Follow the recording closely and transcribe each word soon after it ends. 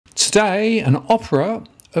Today, an opera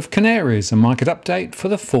of Canaries, a market update for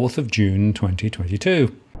the 4th of June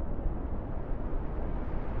 2022.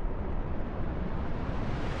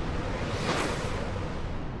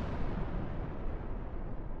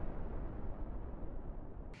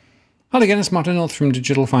 Hi again, it's Martin North from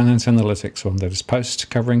Digital Finance Analytics on this post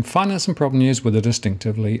covering finance and problem news with a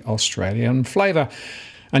distinctively Australian flavour.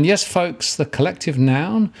 And yes, folks, the collective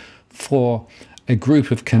noun for a group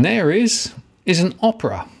of canaries is an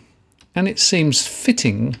opera. And it seems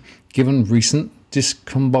fitting given recent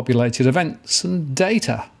discombobulated events and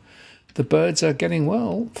data. The birds are getting,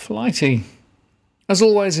 well, flighty. As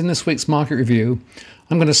always in this week's market review,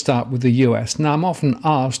 I'm going to start with the US. Now, I'm often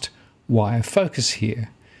asked why I focus here.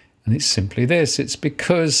 And it's simply this. It's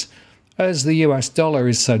because as the US dollar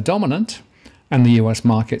is so dominant and the US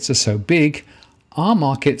markets are so big, our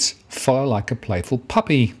markets follow like a playful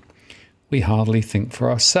puppy. We hardly think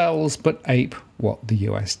for ourselves, but ape what the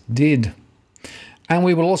US did. And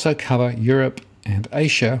we will also cover Europe and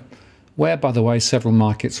Asia, where, by the way, several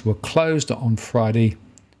markets were closed on Friday,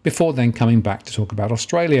 before then coming back to talk about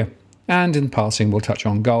Australia. And in passing, we'll touch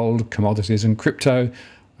on gold, commodities and crypto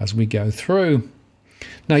as we go through.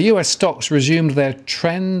 Now, US stocks resumed their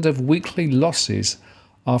trend of weekly losses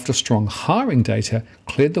after strong hiring data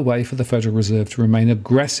cleared the way for the Federal Reserve to remain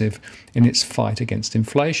aggressive in its fight against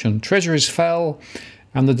inflation. Treasuries fell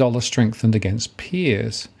and the dollar strengthened against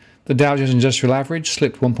peers. The Dow Jones Industrial Average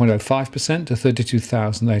slipped 1.05% to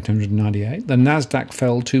 32,898. The Nasdaq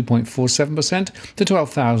fell 2.47% to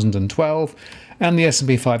 12,012. And the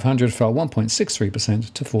S&P 500 fell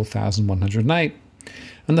 1.63% to 4,108.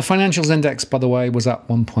 And the financials index, by the way, was up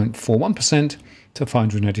 1.41% to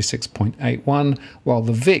 586.81, while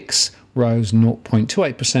the VIX rose 0.28%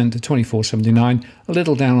 to 2479, a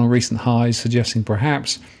little down on recent highs, suggesting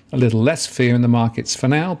perhaps a little less fear in the markets for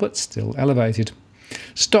now, but still elevated.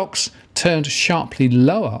 Stocks turned sharply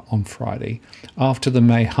lower on Friday after the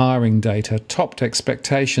May hiring data topped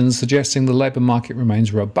expectations, suggesting the labour market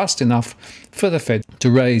remains robust enough for the Fed to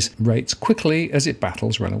raise rates quickly as it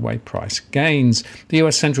battles runaway price gains. The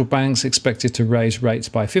US central bank's expected to raise rates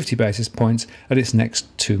by 50 basis points at its next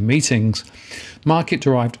two meetings.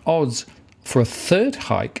 Market-derived odds for a third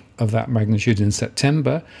hike of that magnitude in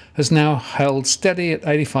September has now held steady at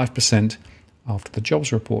 85% after the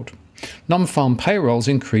jobs report. Non-farm payrolls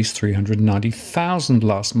increased 390,000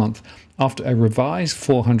 last month after a revised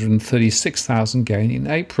 436,000 gain in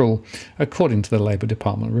April, according to the Labour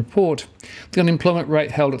Department report. The unemployment rate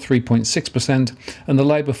held at 3.6% and the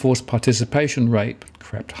labour force participation rate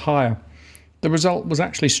crept higher. The result was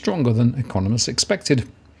actually stronger than economists expected.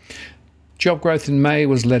 Job growth in May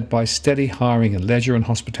was led by steady hiring in leisure and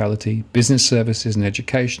hospitality, business services and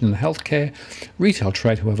education and healthcare. Retail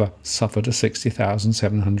trade, however, suffered a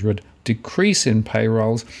 60,700 decrease in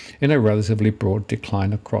payrolls in a relatively broad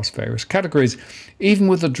decline across various categories. Even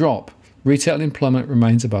with the drop, retail employment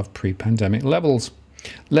remains above pre-pandemic levels.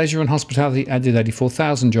 Leisure and hospitality added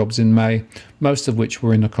 84,000 jobs in May, most of which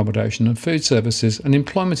were in accommodation and food services, and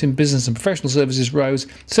employment in business and professional services rose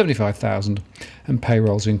 75,000, and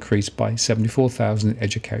payrolls increased by 74,000 in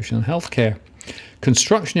education and healthcare.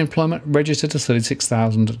 Construction employment registered a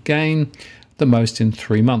 36,000 gain, the most in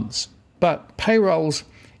 3 months. But payrolls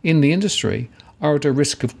in the industry are at a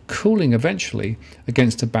risk of cooling eventually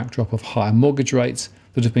against a backdrop of higher mortgage rates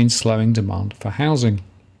that have been slowing demand for housing.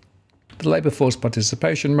 The labour force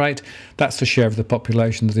participation rate, that's the share of the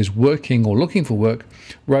population that is working or looking for work,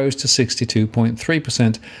 rose to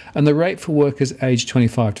 62.3%, and the rate for workers aged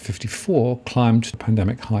 25 to 54 climbed to a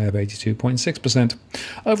pandemic high of 82.6%.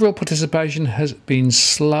 Overall participation has been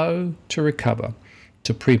slow to recover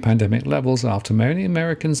to pre-pandemic levels after many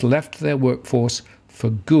Americans left their workforce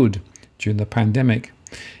for good during the pandemic,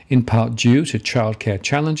 in part due to childcare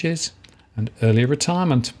challenges and early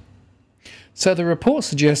retirement. So the report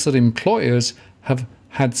suggests that employers have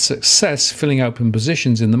had success filling open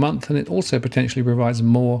positions in the month, and it also potentially provides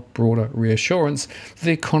more broader reassurance that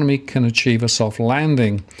the economy can achieve a soft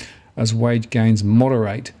landing as wage gains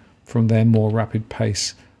moderate from their more rapid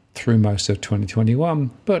pace through most of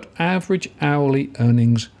 2021. But average hourly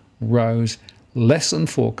earnings rose less than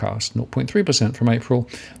forecast, 0.3% from April,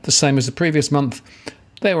 the same as the previous month.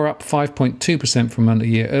 They were up 5.2% from a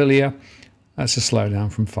year earlier. That's a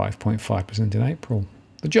slowdown from 5.5% in April.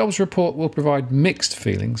 The jobs report will provide mixed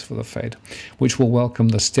feelings for the Fed, which will welcome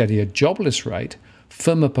the steadier jobless rate,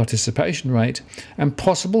 firmer participation rate, and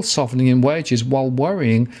possible softening in wages, while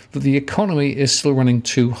worrying that the economy is still running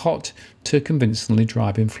too hot to convincingly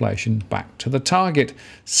drive inflation back to the target,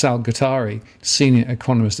 Sal Guattari, senior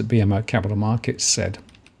economist at BMO Capital Markets, said.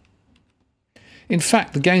 In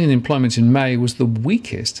fact, the gain in employment in May was the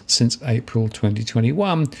weakest since April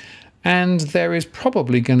 2021, and there is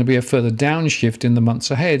probably going to be a further downshift in the months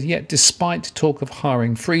ahead. Yet, despite talk of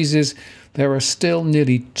hiring freezes, there are still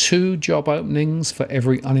nearly 2 job openings for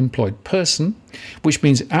every unemployed person, which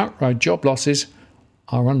means outright job losses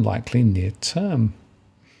are unlikely near term.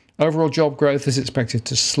 Overall job growth is expected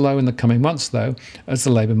to slow in the coming months, though, as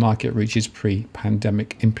the labour market reaches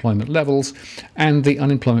pre-pandemic employment levels and the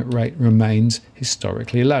unemployment rate remains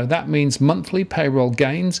historically low. That means monthly payroll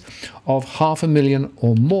gains of 500,000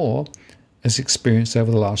 or more, as experienced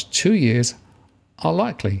over the last 2 years, are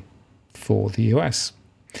likely for the US.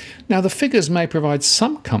 Now, the figures may provide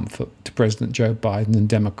some comfort to President Joe Biden and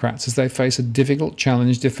Democrats as they face a difficult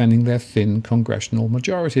challenge defending their thin congressional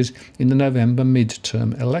majorities in the November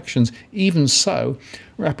midterm elections. Even so,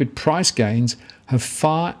 rapid price gains have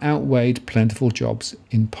far outweighed plentiful jobs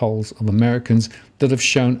in polls of Americans that have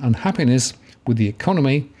shown unhappiness with the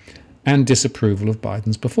economy and disapproval of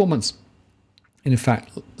Biden's performance. In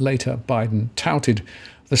fact, later Biden touted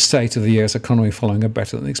the state of the US economy following a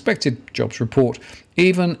better than expected jobs report,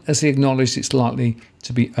 even as he acknowledged it's likely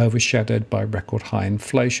to be overshadowed by record high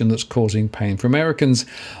inflation that's causing pain for Americans.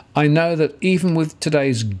 I know that even with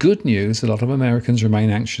today's good news, a lot of Americans remain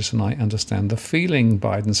anxious, and I understand the feeling,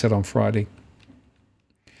 Biden said on Friday.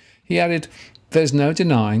 He added, "There's no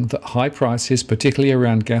denying that high prices, particularly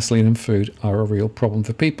around gasoline and food, are a real problem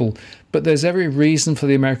for people. But there's every reason for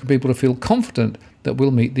the American people to feel confident that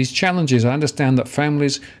we'll meet these challenges. I understand that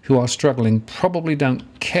families who are struggling probably don't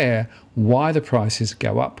care why the prices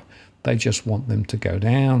go up. They just want them to go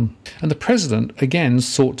down." And the president again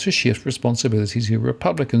sought to shift responsibilities to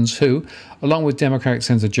Republicans who, along with Democratic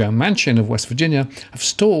Senator Joe Manchin of West Virginia, have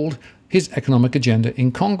stalled his economic agenda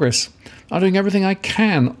in Congress. "I'm doing everything I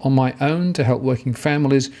can on my own to help working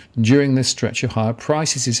families during this stretch of higher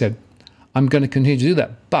prices," he said. "I'm going to continue to do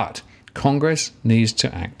that, but Congress needs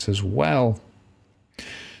to act as well."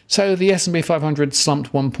 So the S&P 500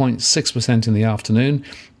 slumped 1.6% in the afternoon,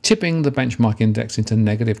 tipping the benchmark index into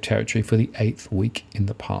negative territory for the 8th week in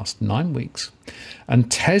the past 9 weeks.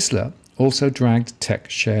 And Tesla also dragged tech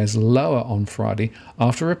shares lower on Friday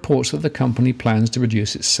after reports that the company plans to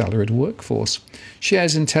reduce its salaried workforce.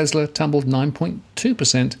 Shares in Tesla tumbled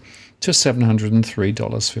 9.2% to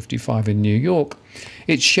 $703.55 in New York.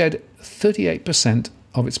 It shed 38%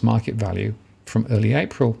 of its market value from early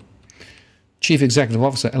April. Chief Executive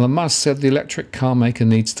Officer Elon Musk said the electric car maker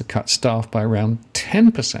needs to cut staff by around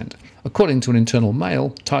 10%, according to an internal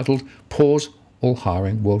mail titled "Pause All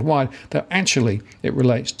Hiring Worldwide," though actually it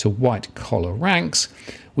relates to white-collar ranks,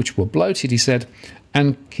 which were bloated, he said,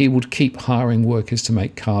 and he would keep hiring workers to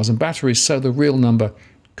make cars and batteries, so the real number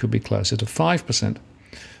could be closer to 5%.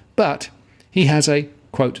 But he has a,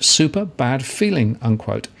 quote, "super bad feeling,"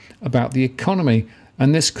 unquote, about the economy,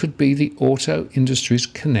 and this could be the auto industry's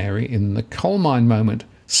canary in the coal mine moment,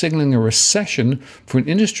 signalling a recession for an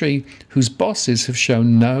industry whose bosses have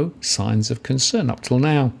shown no signs of concern up till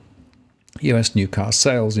now. US new car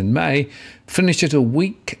sales in May finished at a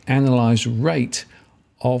weak analysed rate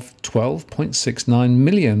of 12.69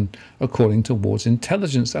 million, according to Ward's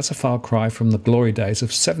Intelligence. That's a far cry from the glory days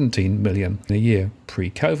of 17 million a year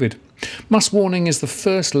pre-COVID. Musk's warning is the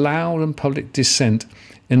first loud and public dissent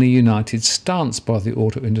in a united stance by the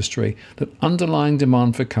auto industry that underlying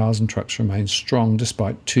demand for cars and trucks remains strong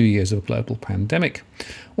despite 2 years of a global pandemic.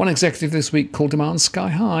 One executive this week called demand sky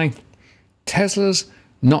high. Tesla's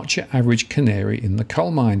not your average canary in the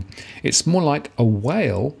coal mine. It's more like a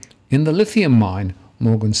whale in the lithium mine,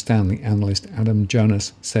 Morgan Stanley analyst Adam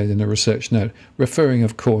Jonas said in a research note, referring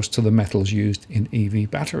of course to the metals used in EV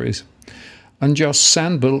batteries. And Josh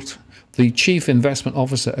Sandbult, the chief investment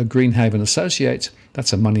officer at Greenhaven Associates,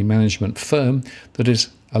 that's a money management firm that is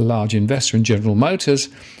a large investor in General Motors,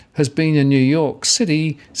 has been in New York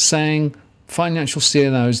City saying financial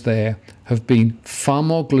CNOs there have been far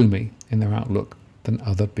more gloomy in their outlook than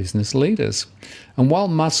other business leaders. And while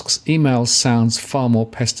Musk's email sounds far more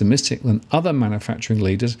pessimistic than other manufacturing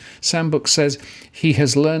leaders, Sandbrook says he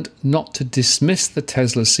has learned not to dismiss the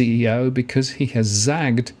Tesla CEO because he has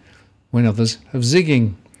zagged when others have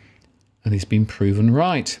zigging. And he's been proven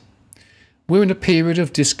right. We're in a period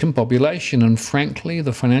of discombobulation, and frankly,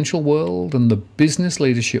 the financial world and the business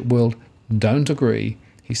leadership world don't agree,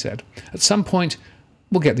 he said. At some point,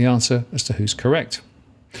 we'll get the answer as to who's correct.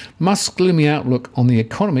 Musk's gloomy outlook on the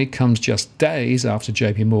economy comes just days after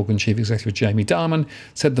JP Morgan chief executive Jamie Dimon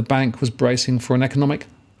said the bank was bracing for an economic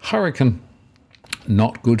hurricane.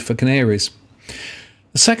 Not good for Canaries.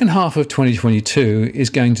 The second half of 2022 is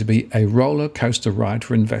going to be a roller coaster ride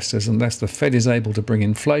for investors unless the Fed is able to bring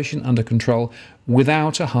inflation under control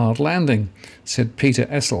without a hard landing, said Peter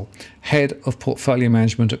Essel, head of portfolio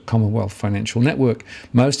management at Commonwealth Financial Network.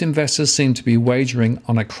 Most investors seem to be wagering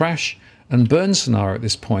on a crash and burn scenario at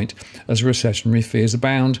this point as recessionary fears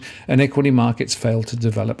abound and equity markets fail to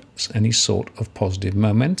develop any sort of positive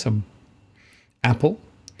momentum. Apple,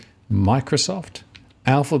 Microsoft,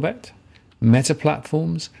 Alphabet, Meta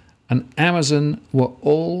Platforms and Amazon were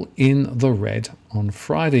all in the red on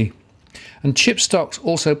Friday. And chip stocks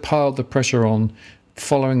also piled the pressure on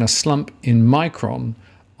following a slump in Micron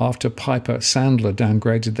after Piper Sandler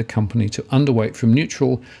downgraded the company to underweight from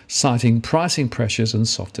neutral, citing pricing pressures and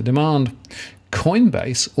softer demand.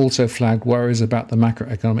 Coinbase also flagged worries about the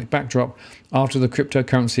macroeconomic backdrop after the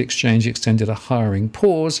cryptocurrency exchange extended a hiring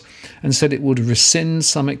pause and said it would rescind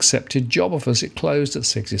some accepted job offers. It closed at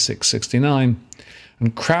 66.69.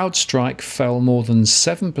 And CrowdStrike fell more than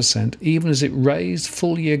 7% even as it raised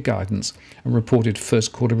full-year guidance and reported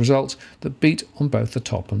first-quarter results that beat on both the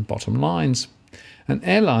top and bottom lines. And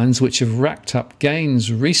airlines, which have racked up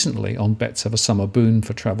gains recently on bets of a summer boom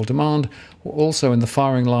for travel demand, were also in the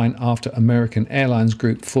firing line after American Airlines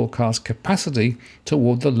Group forecast capacity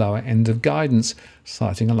toward the lower end of guidance,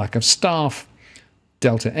 citing a lack of staff.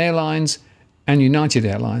 Delta Airlines and United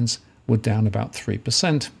Airlines were down about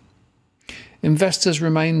 3%. Investors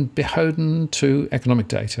remain beholden to economic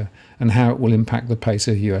data and how it will impact the pace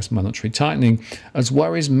of US monetary tightening, as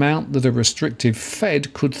worries mount that a restrictive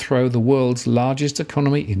Fed could throw the world's largest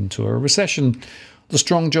economy into a recession. The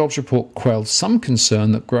strong jobs report quelled some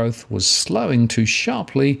concern that growth was slowing too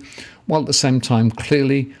sharply, while at the same time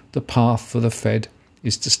clearly the path for the Fed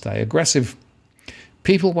is to stay aggressive.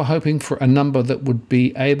 People were hoping for a number that would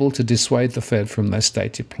be able to dissuade the Fed from their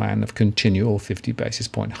stated plan of continual 50 basis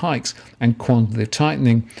point hikes and quantitative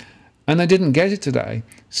tightening, and they didn't get it today,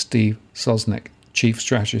 Steve Sosnick, chief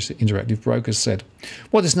strategist at Interactive Brokers, said.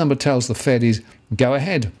 What this number tells the Fed is go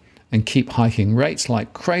ahead and keep hiking rates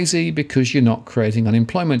like crazy because you're not creating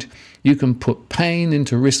unemployment. You can put pain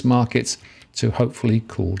into risk markets to hopefully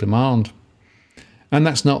cool demand. And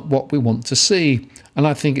that's not what we want to see, and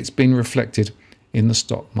I think it's been reflected in the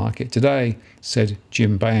stock market today, said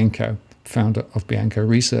Jim Bianco, founder of Bianco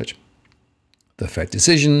Research. The Fed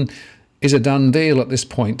decision is a done deal at this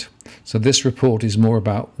point, so this report is more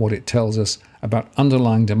about what it tells us about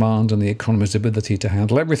underlying demand and the economy's ability to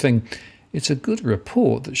handle everything. It's a good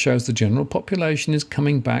report that shows the general population is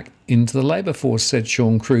coming back into the labour force, said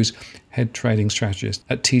Sean Cruz, head trading strategist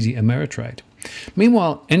at TD Ameritrade.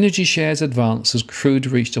 Meanwhile, energy shares advanced as crude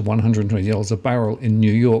reached $120 a barrel in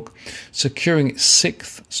New York, securing its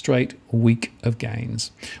sixth straight week of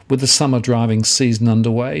gains. With the summer driving season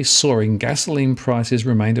underway, soaring gasoline prices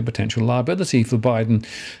remained a potential liability for Biden,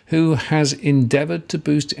 who has endeavoured to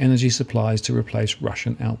boost energy supplies to replace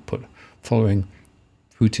Russian output following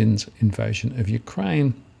Putin's invasion of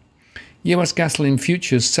Ukraine. US gasoline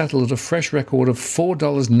futures settled at a fresh record of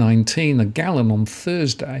 $4.19 a gallon on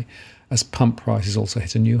Thursday, as pump prices also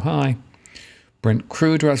hit a new high. Brent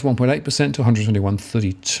crude rose 1.8% to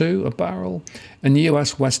 $121.32 a barrel, and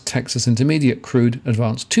US West Texas Intermediate crude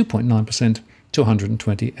advanced 2.9% to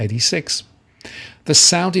 $120.86. The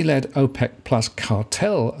Saudi-led OPEC Plus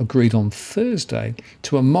cartel agreed on Thursday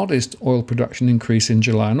to a modest oil production increase in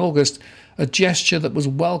July and August, a gesture that was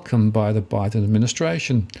welcomed by the Biden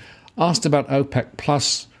administration. Asked about OPEC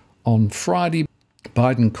Plus on Friday,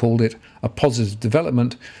 Biden called it a positive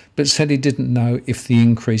development, but said he didn't know if the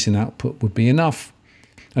increase in output would be enough.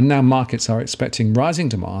 And now markets are expecting rising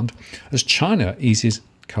demand as China eases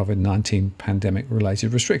COVID-19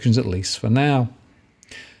 pandemic-related restrictions, at least for now.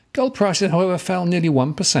 Gold prices, however, fell nearly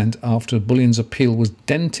 1% after bullion's appeal was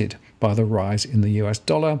dented by the rise in the US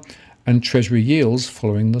dollar and Treasury yields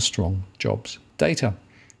following the strong jobs data.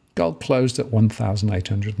 Gold closed at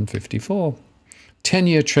 1,854.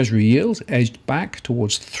 10-year Treasury yields edged back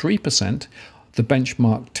towards 3%, the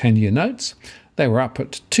benchmark 10-year notes. They were up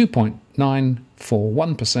at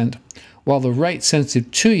 2.941%, while the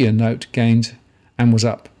rate-sensitive 2-year note gained and was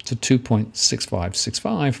up to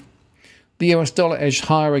 2.6565. The US dollar edged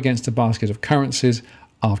higher against a basket of currencies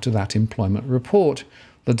after that employment report.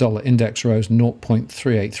 The dollar index rose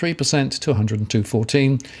 0.383% to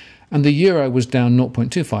 102.14, and the euro was down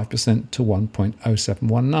 0.25% to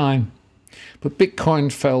 1.0719. But Bitcoin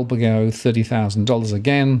fell below $30,000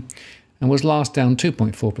 again and was last down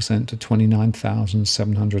 2.4% to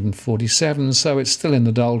 29,747, so it's still in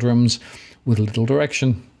the doldrums with little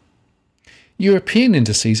direction. European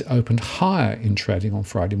indices opened higher in trading on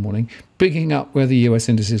Friday morning, picking up where the US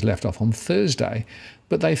indices left off on Thursday,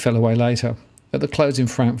 but they fell away later. At the close in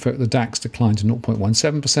Frankfurt, the DAX declined to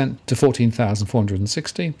 0.17% to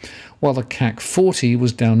 14,460, while the CAC 40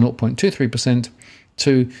 was down 0.23%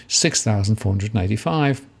 to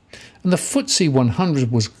 6,485. And the FTSE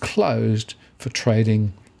 100 was closed for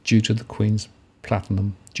trading due to the Queen's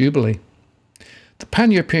Platinum Jubilee. The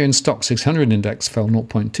Pan-European Stock 600 index fell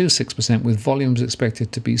 0.26%, with volumes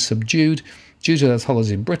expected to be subdued due to those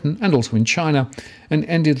holidays in Britain and also in China, and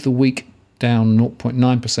ended the week down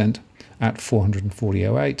 0.9% at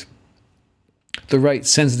 440.08. The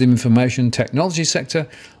rate-sensitive information technology sector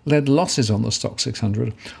led losses on the Stock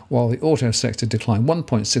 600, while the auto sector declined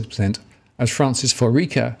 1.6% as France's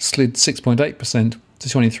Foreca slid 6.8% to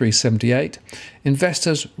 23.78.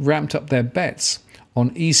 Investors ramped up their bets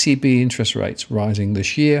on ECB interest rates rising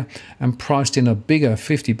this year and priced in a bigger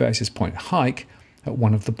 50 basis point hike at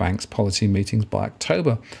one of the bank's policy meetings by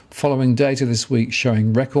October, following data this week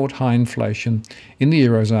showing record high inflation in the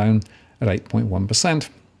Eurozone at 8.1%.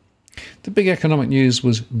 The big economic news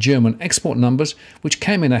was German export numbers, which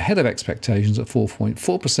came in ahead of expectations at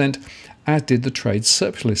 4.4%, as did the trade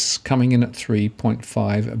surplus, coming in at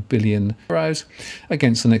 3.5 billion euros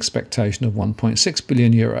against an expectation of 1.6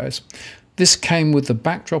 billion euros. This came with the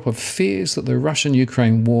backdrop of fears that the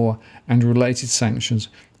Russian-Ukraine war and related sanctions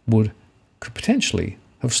could potentially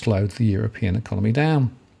have slowed the European economy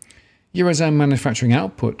down. Eurozone manufacturing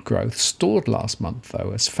output growth stalled last month,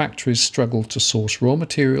 though, as factories struggled to source raw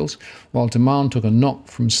materials, while demand took a knock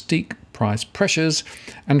from steep price pressures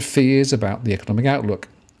and fears about the economic outlook,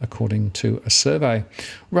 according to a survey.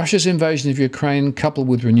 Russia's invasion of Ukraine, coupled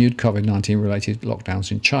with renewed COVID-19 related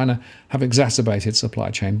lockdowns in China, have exacerbated supply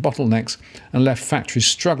chain bottlenecks and left factories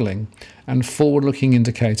struggling, and forward-looking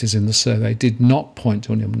indicators in the survey did not point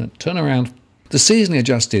to an imminent turnaround. The seasonally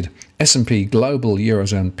adjusted S&P Global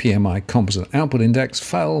Eurozone PMI Composite Output Index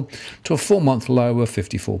fell to a 4-month low of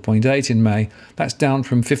 54.8 in May. That's down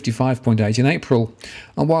from 55.8 in April.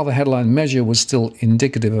 And while the headline measure was still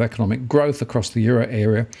indicative of economic growth across the euro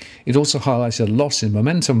area, it also highlighted a loss in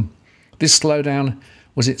momentum. This slowdown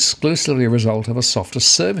was exclusively a result of a softer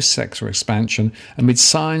service sector expansion amid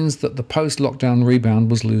signs that the post-lockdown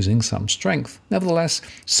rebound was losing some strength. Nevertheless,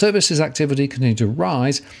 services activity continued to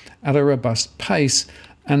rise at a robust pace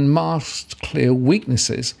and masked clear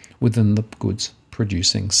weaknesses within the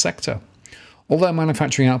goods-producing sector. Although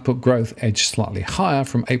manufacturing output growth edged slightly higher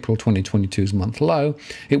from April 2022's month low,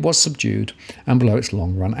 it was subdued and below its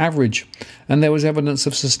long-run average, and there was evidence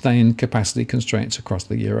of sustained capacity constraints across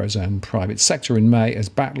the Eurozone private sector in May as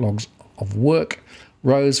backlogs of work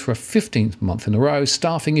rose for a 15th month in a row.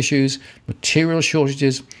 Staffing issues, material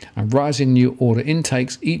shortages, and rising new order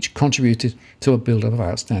intakes each contributed to a build-up of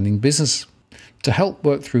outstanding business. To help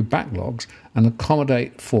work through backlogs and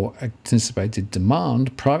accommodate for anticipated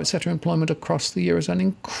demand, private sector employment across the Eurozone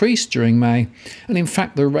increased during May, and in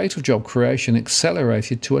fact the rate of job creation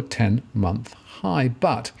accelerated to a 10-month high.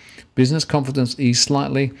 But business confidence eased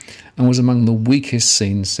slightly and was among the weakest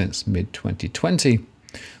seen since mid-2020.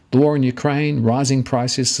 The war in Ukraine, rising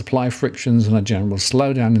prices, supply frictions, and a general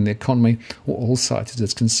slowdown in the economy were all cited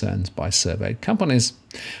as concerns by surveyed companies.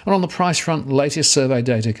 And on the price front, latest survey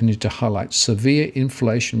data continued to highlight severe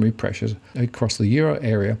inflationary pressures across the euro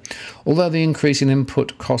area. Although the increase in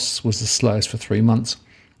input costs was the slowest for 3 months,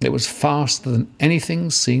 it was faster than anything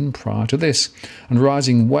seen prior to this, and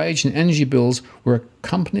rising wage and energy bills were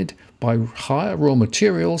accompanied by higher raw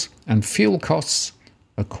materials and fuel costs,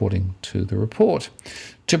 according to the report.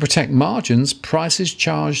 To protect margins, prices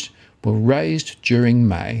charged were raised during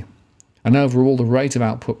May, and overall the rate of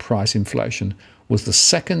output price inflation was the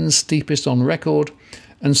second steepest on record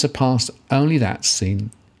and surpassed only that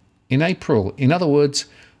seen in April. In other words,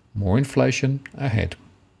 more inflation ahead.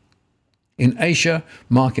 In Asia,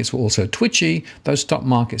 markets were also twitchy, though stock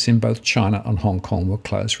markets in both China and Hong Kong were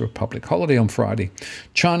closed for a public holiday on Friday.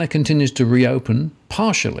 China continues to reopen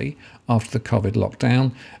partially after the COVID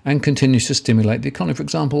lockdown and continues to stimulate the economy. For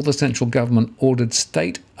example, the central government ordered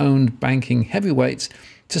state-owned banking heavyweights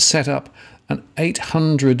to set up an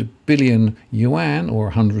 800 billion yuan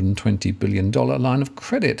or $120 billion line of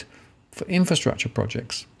credit for infrastructure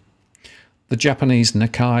projects. The Japanese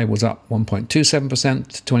Nikkei was up 1.27%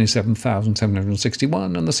 to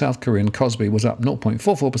 27,761, and the South Korean Kospi was up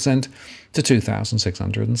 0.44% to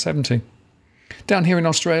 2,670. Down here in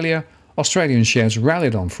Australia, Australian shares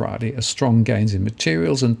rallied on Friday as strong gains in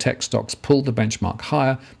materials and tech stocks pulled the benchmark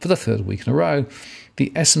higher for the third week in a row.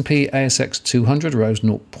 The S&P ASX 200 rose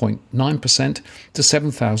 0.9% to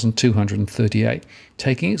 7,238,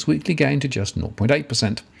 taking its weekly gain to just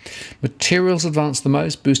 0.8%. Materials advanced the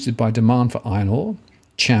most, boosted by demand for iron ore.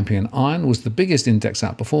 Champion Iron was the biggest index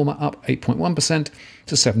outperformer, up 8.1%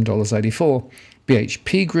 to $7.84.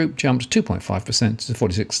 BHP Group jumped 2.5% to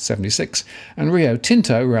 46.76, and Rio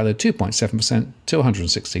Tinto rallied 2.7% to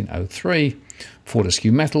 116.03.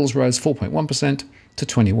 Fortescue Metals rose 4.1% to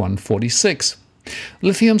 21.46.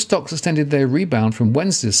 Lithium stocks extended their rebound from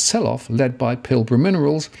Wednesday's sell-off, led by Pilbara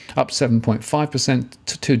Minerals, up 7.5%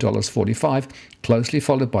 to $2.45, closely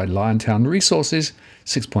followed by Liontown Resources,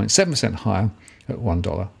 6.7% higher at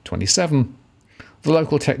 $1.27. The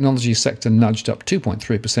local technology sector nudged up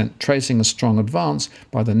 2.3%, tracing a strong advance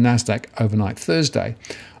by the Nasdaq overnight Thursday.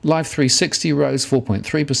 Live 360 rose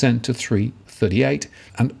 4.3% to 338,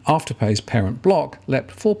 and Afterpay's parent block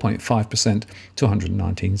leapt 4.5% to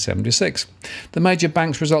 119.76. The major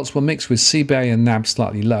banks' results were mixed, with CBA and NAB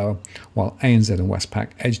slightly lower, while ANZ and Westpac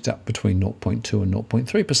edged up between 0.2 and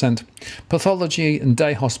 0.3%. Pathology and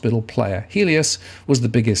day hospital player Helios was the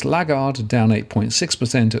biggest laggard, down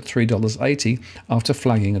 8.6% at $3.80 after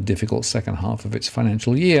flagging a difficult second half of its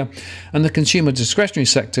financial year, and the consumer discretionary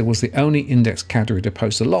sector was the only index category to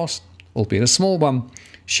post a loss, albeit a small one.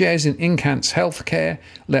 Shares in Incance Healthcare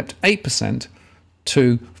leapt 8%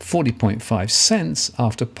 to 40.5 cents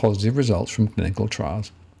after positive results from clinical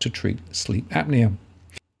trials to treat sleep apnea.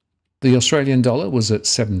 The Australian dollar was at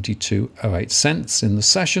 72.08 cents in the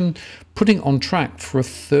session, putting on track for a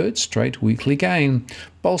third straight weekly gain.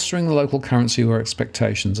 Bolstering the local currency were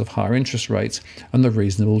expectations of higher interest rates and the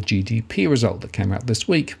reasonable GDP result that came out this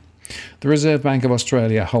week. The Reserve Bank of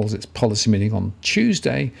Australia holds its policy meeting on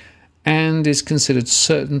Tuesday and is considered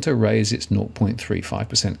certain to raise its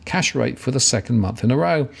 0.35% cash rate for the second month in a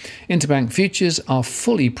row. Interbank futures are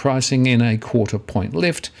fully pricing in a quarter-point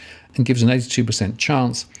lift and gives an 82%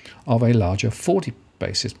 chance of a larger 40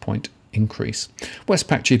 basis point increase.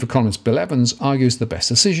 Westpac Chief Economist Bill Evans argues the best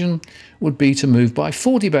decision would be to move by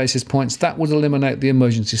 40 basis points. That would eliminate the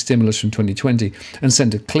emergency stimulus from 2020 and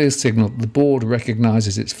send a clear signal that the board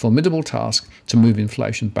recognises its formidable task to move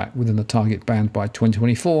inflation back within the target band by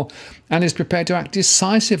 2024 and is prepared to act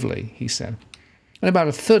decisively, he said. And about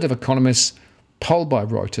a third of economists polled by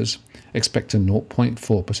Reuters expect a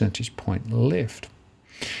 0.4 percentage point lift.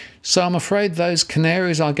 So I'm afraid those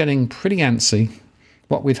Canaries are getting pretty antsy,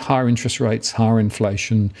 what with higher interest rates, higher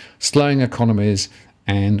inflation, slowing economies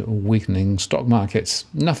and weakening stock markets.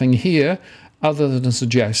 Nothing here other than to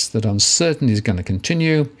suggest that uncertainty is going to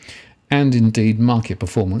continue, and indeed market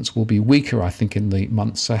performance will be weaker, I think, in the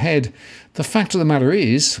months ahead. The fact of the matter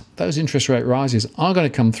is those interest rate rises are going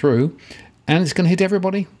to come through, and it's going to hit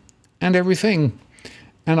everybody and everything.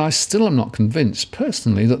 And I still am not convinced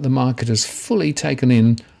personally that the market has fully taken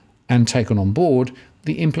in and taken on board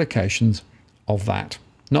the implications of that.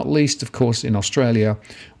 Not least, of course, in Australia,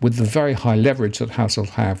 with the very high leverage that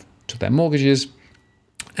households have to their mortgages,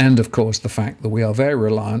 and of course the fact that we are very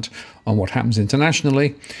reliant on what happens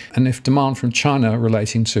internationally. And if demand from China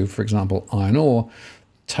relating to, for example, iron ore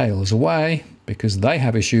tails away because they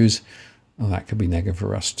have issues, well, that could be negative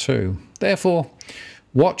for us too. Therefore,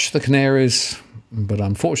 watch the Canaries, but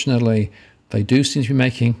unfortunately they do seem to be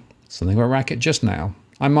making something of a racket just now.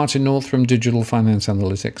 I'm Martin North from Digital Finance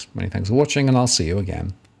Analytics. Many thanks for watching, and I'll see you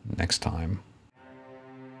again next time.